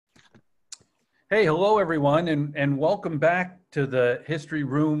Hey, hello everyone, and welcome back to the History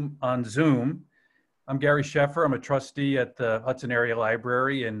Room on Zoom. I'm Gary Sheffer. I'm a trustee at the Hudson Area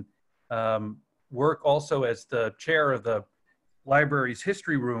Library and work also as the chair of the library's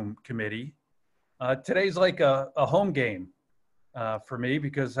History Room Committee. Today's like a home game for me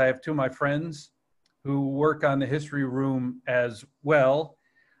because I have two of my friends who work on the History Room as well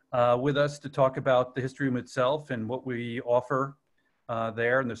with us to talk about the History Room itself and what we offer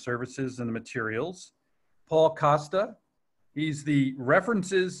there and the services and the materials. Paul Costa, he's the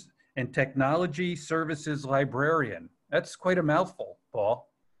References and Technology Services Librarian. That's quite a mouthful, Paul.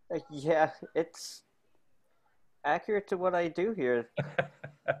 Yeah, it's accurate to what I do here.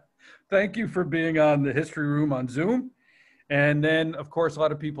 Thank you for being on the History Room on Zoom. And then, of course, a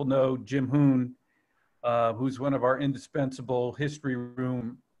lot of people know Jim Hoon, who's one of our indispensable History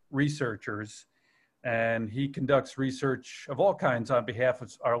Room researchers. And he conducts research of all kinds on behalf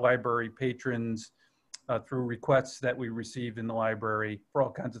of our library patrons through requests that we receive in the library for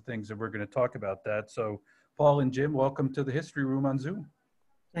all kinds of things, and we're going to talk about that. So Paul and Jim, welcome to the History Room on Zoom.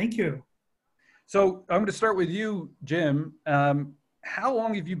 Thank you. So I'm going to start with you, Jim. How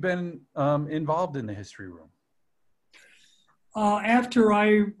long have you been involved in the History Room? After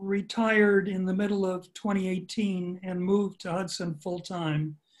I retired in the middle of 2018 and moved to Hudson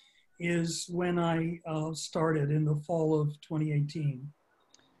full-time is when I started in the fall of 2018.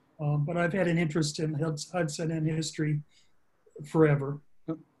 But I've had an interest in Hudson and history forever.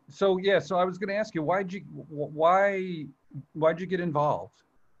 So yeah, so I was going to ask you, why'd you get involved?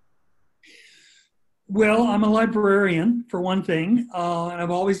 Well, I'm a librarian for one thing, and I've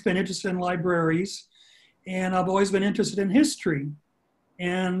always been interested in libraries, and I've always been interested in history.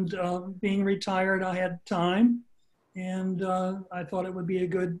 And being retired, I had time. And I thought it would be a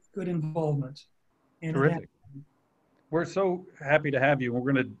good involvement. And terrific. We're so happy to have you.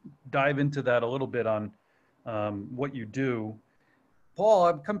 We're going to dive into that a little bit on what you do. Paul,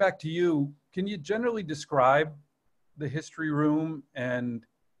 I'll come back to you. Can you generally describe the History Room and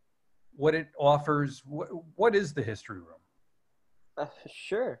what it offers? What is the History Room?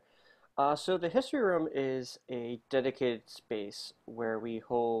 Sure. So the History Room is a dedicated space where we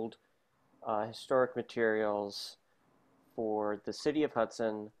hold historic materials for the city of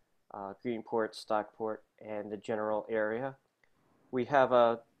Hudson, Greenport, Stockport, and the general area. We have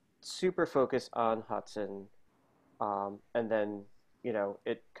a super focus on Hudson, and then,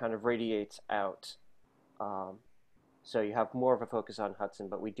 it kind of radiates out. So you have more of a focus on Hudson,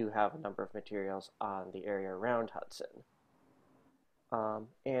 but we do have a number of materials on the area around Hudson.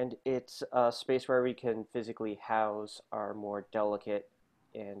 And it's a space where we can physically house our more delicate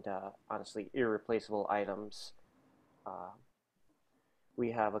and honestly irreplaceable items. We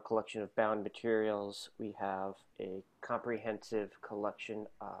have a collection of bound materials. We have a comprehensive collection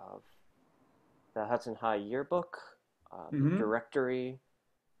of the Hudson High Yearbook, the directory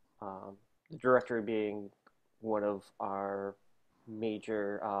being one of our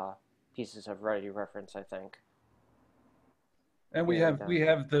major pieces of writing reference, I think. And we have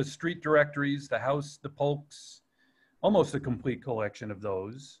the street directories, the house, the polks, almost a complete collection of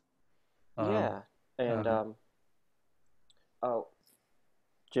those. Yeah, and oh,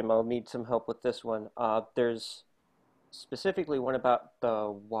 Jim, I'll need some help with this one. There's specifically one about the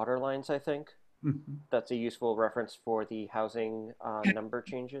water lines, I think. That's a useful reference for the housing number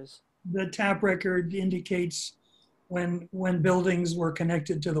changes. The tap record indicates when buildings were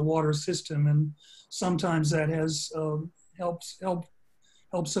connected to the water system, and sometimes that has helps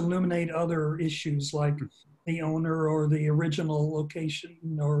illuminate other issues like the owner or the original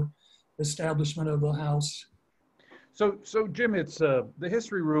location or establishment of the house. So Jim, it's the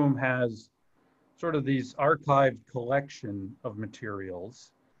History Room has sort of these archived collection of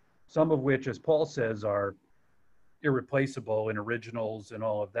materials, some of which, as Paul says, are irreplaceable and originals and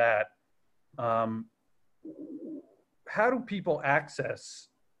all of that. How do people access,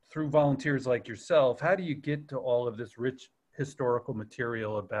 through volunteers like yourself, how do you get to all of this rich historical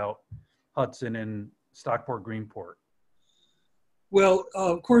material about Hudson and Stockport, Greenport? Well,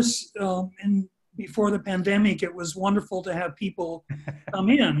 of course, before the pandemic, it was wonderful to have people come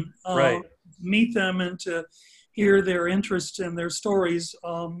in, right. meet them, and to hear their interests and their stories.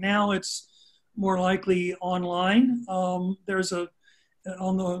 Now it's more likely online. On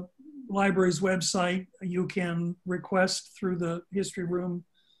the library's website, you can request through the History Room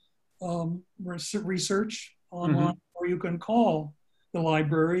research online, or you can call the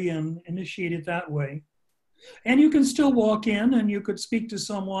library and initiate it that way. And you can still walk in and you could speak to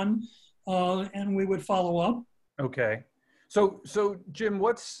someone and we would follow up. Okay. So Jim,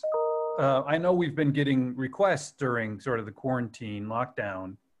 I know we've been getting requests during sort of the quarantine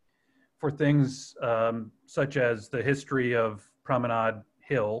lockdown for things such as the history of Promenade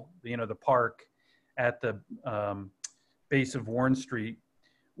Hill, the park at the base of Warren Street.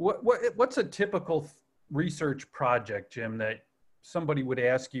 What's a typical research project, Jim, that somebody would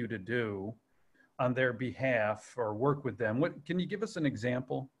ask you to do on their behalf or work with them? Can you give us an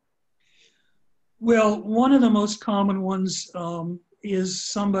example? Well, one of the most common ones is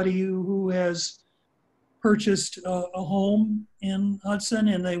somebody who has purchased a home in Hudson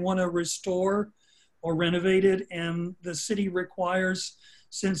and they want to restore or renovate it, and the city requires,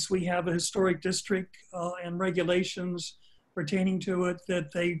 since we have a historic district and regulations pertaining to it,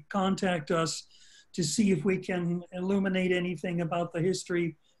 that they contact us to see if we can illuminate anything about the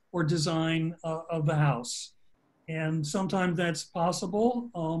history or design of the house. And sometimes that's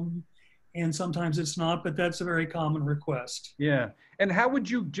possible, and sometimes it's not, but that's a very common request. Yeah. And how would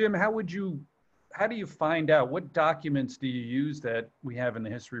you, Jim, how do you find out, what documents do you use that we have in the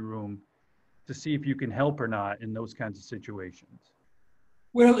history room to see if you can help or not in those kinds of situations?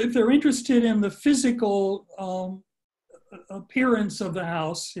 Well, if they're interested in the physical appearance of the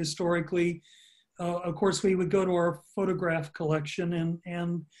house historically, of course, we would go to our photograph collection,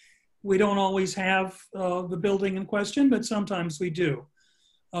 and we don't always have the building in question, but sometimes we do.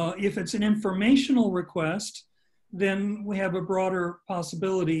 If it's an informational request, then we have a broader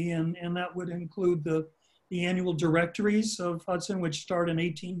possibility, and that would include the annual directories of Hudson, which start in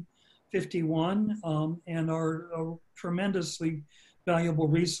 1851 and are a tremendously valuable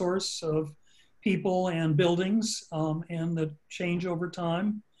resource of people and buildings and that change over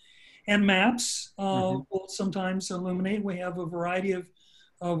time. And maps will sometimes illuminate. We have a variety of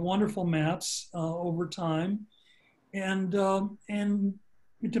wonderful maps over time. And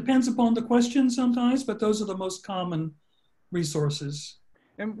it depends upon the question sometimes, but those are the most common resources.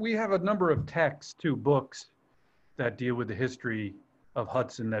 And we have a number of texts, too, books that deal with the history of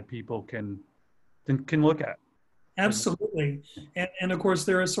Hudson that people can look at. Absolutely. And of course,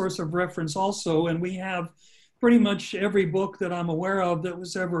 they're a source of reference also. And we have pretty much every book that I'm aware of that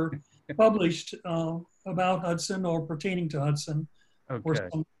was ever published about Hudson or pertaining to Hudson, or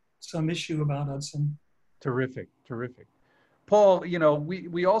some issue about Hudson. Terrific, terrific. Paul,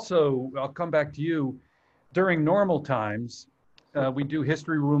 we also, I'll come back to you, during normal times, we do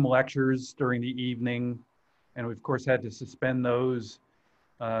history room lectures during the evening, and we of course had to suspend those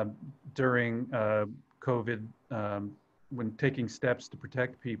during COVID when taking steps to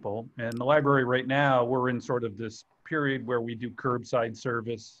protect people. And the library right now, we're in sort of this period where we do curbside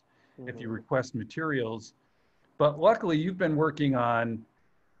service if you request materials. But luckily, you've been working on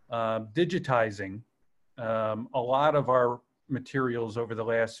digitizing a lot of our materials over the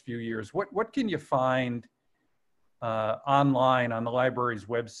last few years. What can you find online on the library's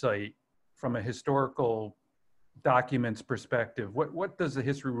website from a historical documents perspective? What does the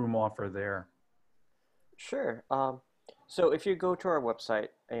history room offer there? Sure. So if you go to our website,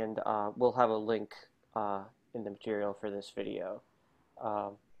 and we'll have a link in the material for this video,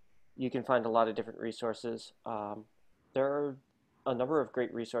 you can find a lot of different resources. There are a number of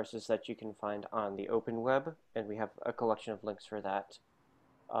great resources that you can find on the open web, and we have a collection of links for that.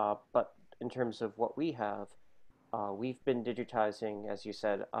 But in terms of what we have, we've been digitizing, as you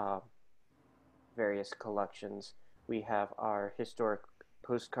said, various collections. We have our historic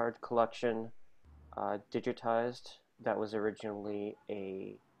postcard collection digitized. That was originally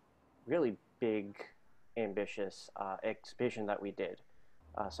a really big, ambitious exhibition that we did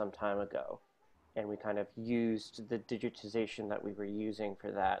some time ago. And we kind of used the digitization that we were using for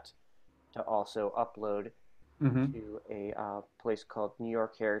that to also upload to a place called New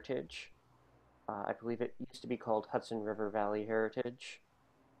York Heritage. I believe it used to be called Hudson River Valley Heritage.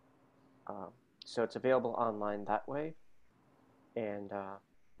 So it's available online that way. And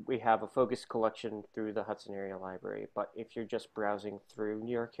we have a focused collection through the Hudson Area Library. But if you're just browsing through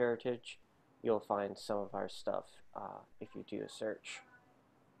New York Heritage, you'll find some of our stuff if you do a search.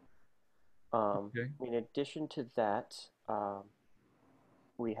 In addition to that,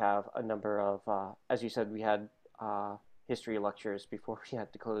 we have a number of, as you said, we had history lectures before we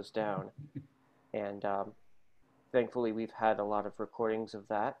had to close down. And thankfully, we've had a lot of recordings of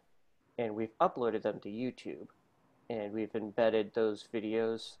that, and we've uploaded them to YouTube. And we've embedded those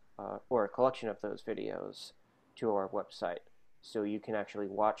videos, or a collection of those videos, to our website. So you can actually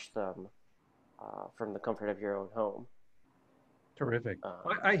watch them from the comfort of your own home. Terrific.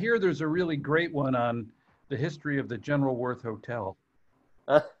 I hear there's a really great one on the history of the General Worth Hotel.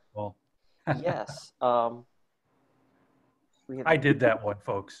 Well, yes. I did that one,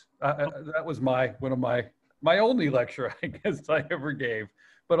 folks. That was one of my only lecture, I guess, I ever gave.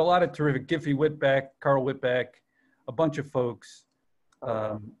 But a lot of terrific, Giffey Whitbeck, Carl Whitbeck, a bunch of folks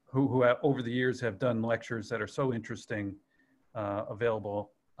who over the years have done lectures that are so interesting,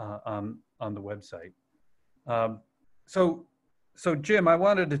 available on the website. So Jim, I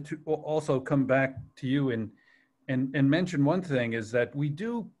wanted to also come back to you and mention one thing is that we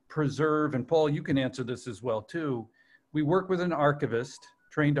do preserve, and Paul, you can answer this as well too. We work with an archivist,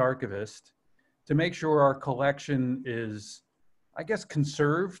 trained archivist, to make sure our collection is, I guess,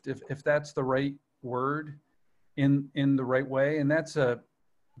 conserved, if that's the right word, in the right way. And that's a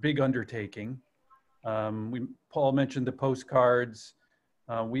big undertaking. Paul mentioned the postcards.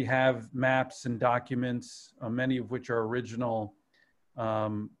 We have maps and documents, many of which are original.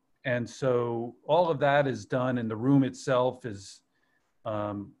 And so all of that is done, and the room itself is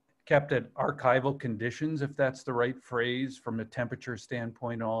kept at archival conditions, if that's the right phrase, from a temperature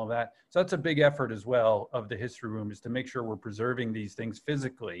standpoint and all of that. So that's a big effort as well of the history room, is to make sure we're preserving these things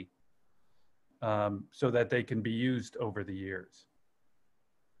physically, so that they can be used over the years.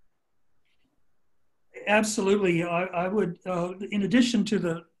 Absolutely. I would, in addition to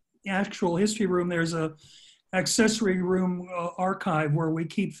the actual history room, there's a accessory room archive where we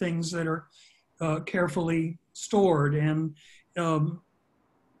keep things that are carefully stored. And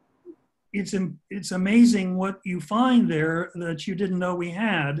it's amazing what you find there that you didn't know we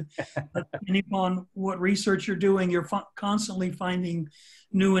had. Depending on what research you're doing, you're constantly finding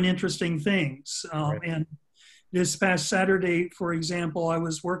new and interesting things. Right. And this past Saturday, for example, I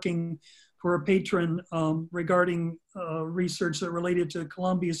was working for a patron regarding research that related to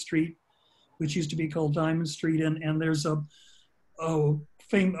Columbia Street, which used to be called Diamond Street. And there's a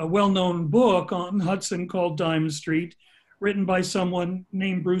well-known book on Hudson called Diamond Street, written by someone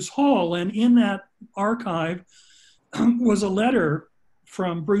named Bruce Hall. And in that archive was a letter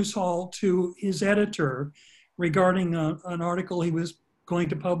from Bruce Hall to his editor regarding an article he was going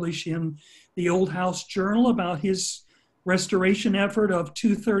to publish in the Old House Journal about his restoration effort of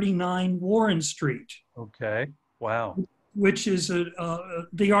 239 Warren Street. Okay, wow. Which is,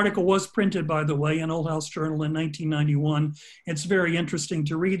 the article was printed, by the way, in Old House Journal in 1991. It's very interesting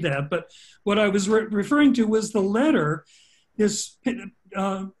to read that. But what I was referring to was the letter, this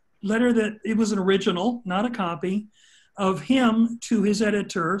letter that it was an original, not a copy, of him to his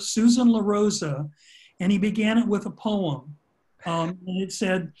editor, Susan LaRosa, and he began it with a poem. And it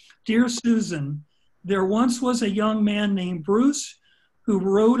said, "Dear Susan, there once was a young man named Bruce who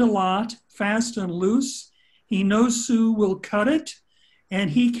rode a lot, fast and loose. He knows Sue will cut it, and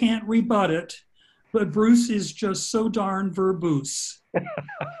he can't rebut it, but Bruce is just so darn verbose."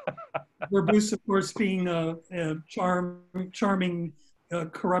 Verbose, of course, being a charming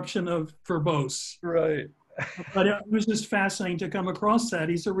corruption of verbose. Right. But it was just fascinating to come across that.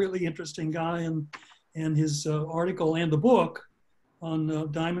 He's a really interesting guy, and his article and the book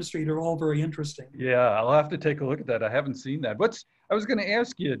on Diamond Street are all very interesting. Yeah, I'll have to take a look at that. I haven't seen that. I was going to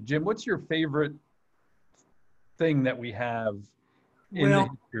ask you, Jim, what's your favorite thing that we have in the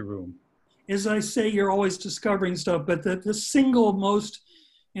history room? As I say, you're always discovering stuff, but the single most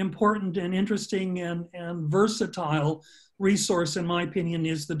important and interesting and versatile resource, in my opinion,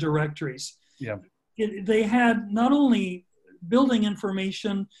 is the directories. Yeah. They had not only building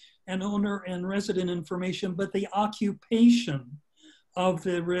information and owner and resident information, but the occupation of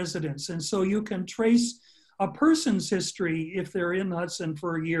the residents. And so you can trace a person's history if they're in Hudson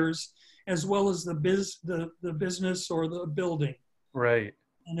for years, as well as the business or the building. Right.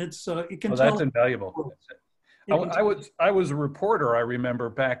 And it's it can well, tell. that's invaluable. I was a reporter, I remember,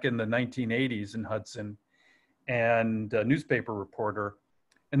 back in the 1980s in Hudson, and a newspaper reporter.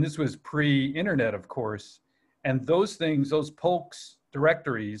 And this was pre-internet, of course. And those things, those Polk's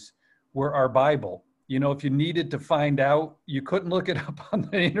directories, were our Bible. You know, if you needed to find out, you couldn't look it up on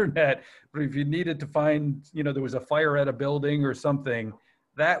the internet, but if you needed to find, you know, there was a fire at a building or something,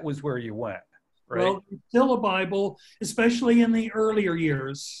 that was where you went, right? Well, it's still a Bible, especially in the earlier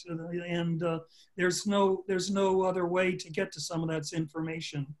years. And there's no other way to get to some of that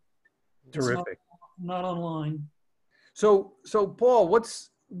information. Terrific. Not online. So Paul,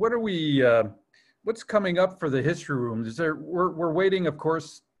 what's coming up for the history room? We're waiting, of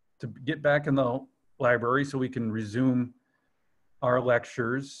course, to get back in the library so we can resume our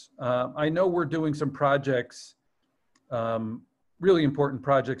lectures. I know we're doing some projects, really important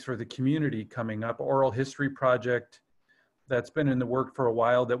projects for the community coming up. Oral history project that's been in the work for a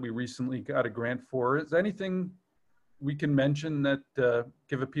while that we recently got a grant for. Is there anything we can mention that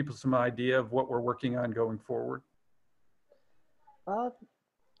give people some idea of what we're working on going forward?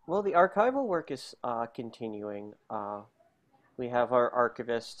 Well, the archival work is continuing. We have our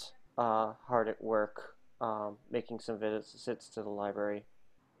archivist hard at work, making some visits to the library.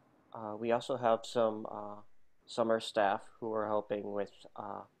 We also have some some are staff who are helping with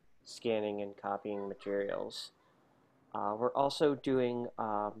scanning and copying materials. We're also doing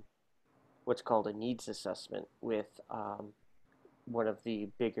what's called a needs assessment with one of the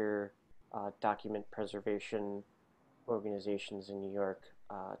bigger document preservation organizations in New York.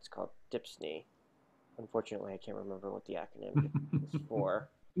 It's called DIPSNY. Unfortunately, I can't remember what the acronym is for.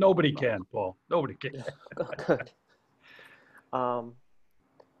 Nobody can, Paul. Nobody can. Good. Um,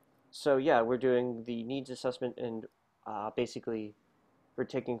 so yeah, we're doing the needs assessment, and basically, we're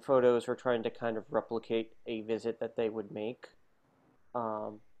taking photos. We're trying to kind of replicate a visit that they would make,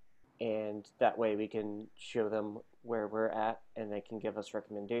 um, and that way we can show them where we're at, and they can give us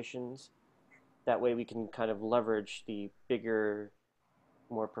recommendations. That way we can kind of leverage the bigger,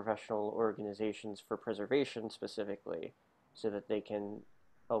 more professional organizations for preservation specifically, so that they can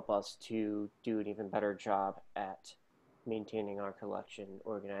help us to do an even better job at maintaining our collection,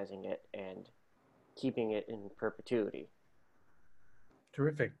 organizing it, and keeping it in perpetuity.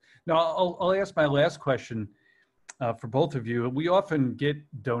 Terrific. Now, I'll ask my last question for both of you. We often get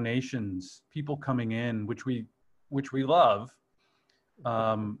donations, people coming in, which we love.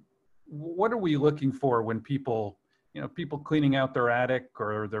 What are we looking for when people, people cleaning out their attic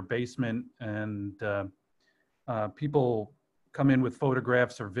or their basement, and people come in with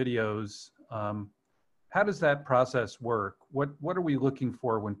photographs or videos? How does that process work? What are we looking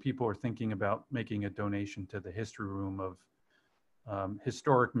for when people are thinking about making a donation to the History Room of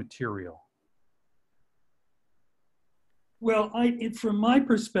historic material? Well, from my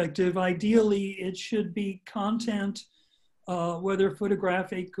perspective, ideally it should be content, whether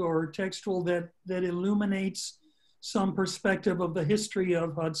photographic or textual, that illuminates some perspective of the history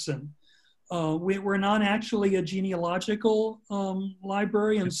of Hudson. We're not actually a genealogical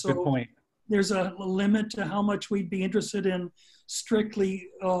library, and That's a good point. There's a limit to how much we'd be interested in strictly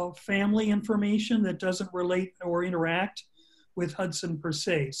family information that doesn't relate or interact with Hudson per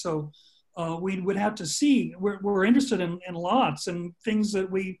se. So we would have to see. We're interested in lots and things that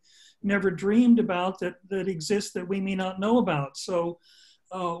we never dreamed about that exist that we may not know about. So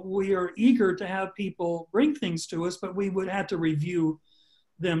we are eager to have people bring things to us, but we would have to review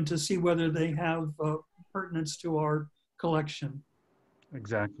them to see whether they have pertinence to our collection.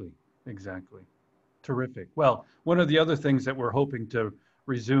 Exactly. Terrific. Well, one of the other things that we're hoping to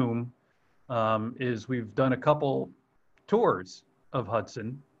resume is we've done a couple tours of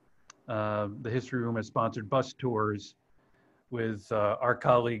Hudson. The History Room has sponsored bus tours with our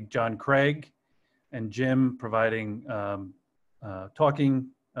colleague John Craig and Jim providing talking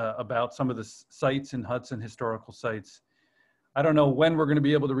about some of the sites in Hudson, historical sites. I don't know when we're going to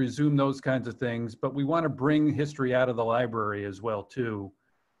be able to resume those kinds of things, but we want to bring history out of the library as well too,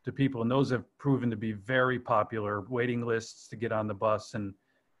 to people, and those have proven to be very popular. Waiting lists to get on the bus, and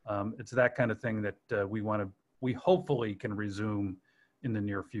it's that kind of thing that we hopefully can resume in the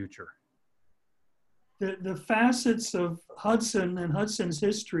near future. The facets of Hudson and Hudson's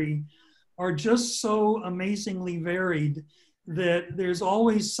history are just so amazingly varied that there's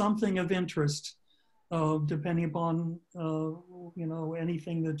always something of interest, depending upon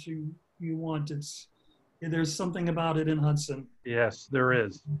anything that you want. There's something about it in Hudson. Yes, there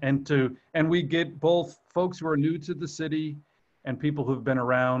is. And we get both folks who are new to the city and people who've been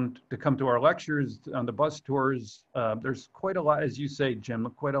around to come to our lectures, on the bus tours. There's quite a lot, as you say, Jim,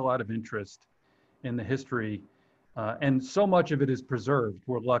 quite a lot of interest in the history. And so much of it is preserved.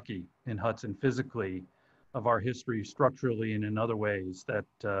 We're lucky in Hudson physically of our history, structurally and in other ways, that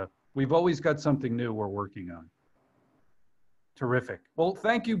we've always got something new we're working on. Terrific. Well,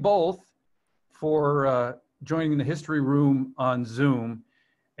 thank you both for joining the History Room on Zoom.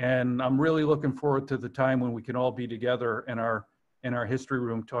 And I'm really looking forward to the time when we can all be together in our History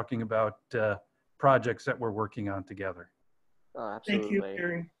Room talking about projects that we're working on together. Oh, absolutely. Thank you,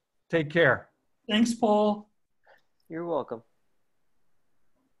 Gary. Take care. Thanks, Paul. You're welcome.